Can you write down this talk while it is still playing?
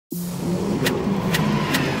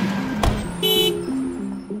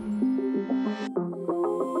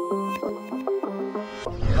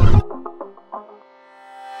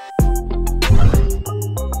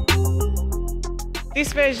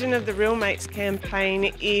This version of the Real Mates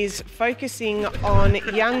campaign is focusing on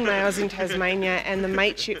young males in Tasmania and the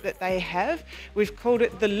mateship that they have. We've called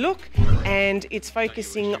it The Look, and it's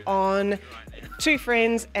focusing on two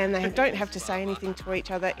friends, and they don't have to say anything to each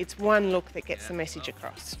other. It's one look that gets the message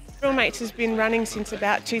across. Real Mates has been running since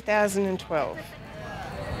about 2012.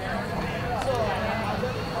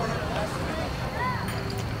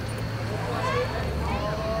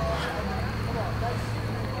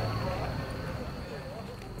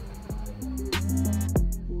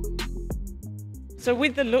 So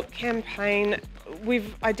with the Look campaign,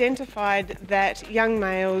 we've identified that young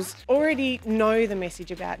males already know the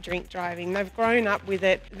message about drink driving. They've grown up with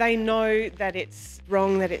it. They know that it's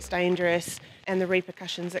wrong, that it's dangerous, and the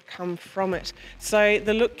repercussions that come from it. So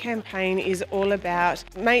the Look campaign is all about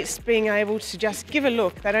mates being able to just give a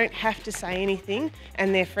look. They don't have to say anything,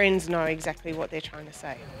 and their friends know exactly what they're trying to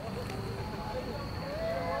say.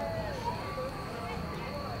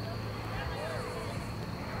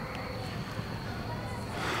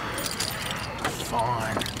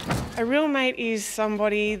 Fine. A real mate is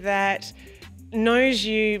somebody that knows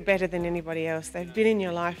you better than anybody else. They've been in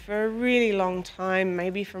your life for a really long time,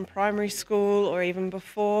 maybe from primary school or even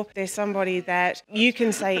before. They're somebody that you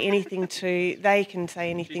can say anything to, they can say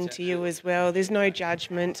anything to you as well. There's no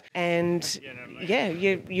judgment, and yeah,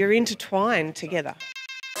 you're intertwined together.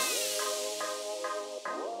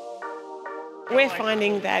 We're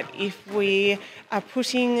finding that if we are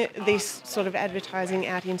putting this sort of advertising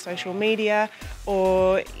out in social media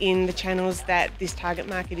or in the channels that this target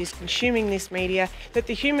market is consuming this media, that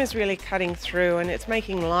the humour's really cutting through, and it's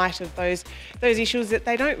making light of those issues that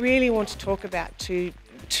they don't really want to talk about too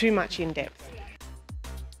much in depth.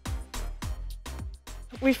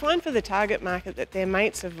 We find for the target market that their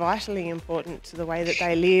mates are vitally important to the way that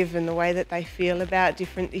they live and the way that they feel about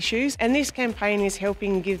different issues. And this campaign is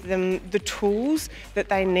helping give them the tools that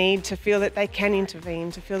they need to feel that they can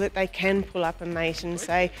intervene, to feel that they can pull up a mate and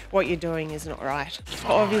say, what you're doing is not right.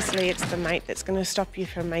 Obviously, it's the mate that's going to stop you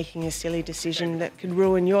from making a silly decision that could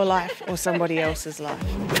ruin your life or somebody else's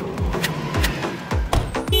life.